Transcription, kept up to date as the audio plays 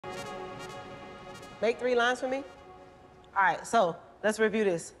Make 3 lines for me. All right, so let's review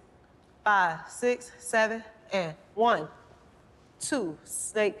this. 5, 6, 7, and 1, 2,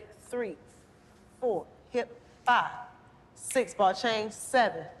 snake, 3, 4, hip, 5, 6, ball change,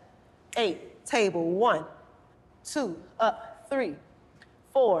 7, 8, table, 1, 2, up, 3,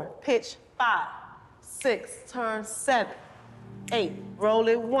 4, pitch, 5, 6, turn, 7, 8, roll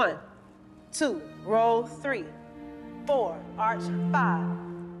it, 1, 2, roll, 3, 4, arch, 5,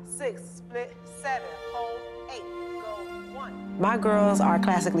 6, split, 7, hold, 8, go, 1. My girls are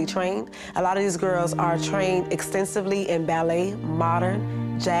classically trained. A lot of these girls are trained extensively in ballet,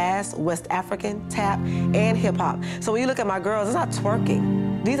 modern, jazz, West African, tap, and hip hop. So when you look at my girls, it's not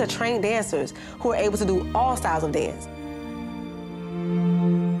twerking. These are trained dancers who are able to do all styles of dance.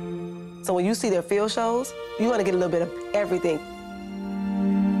 So when you see their field shows, you want to get a little bit of everything.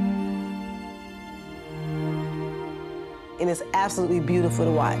 And it's absolutely beautiful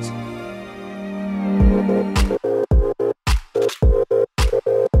to watch.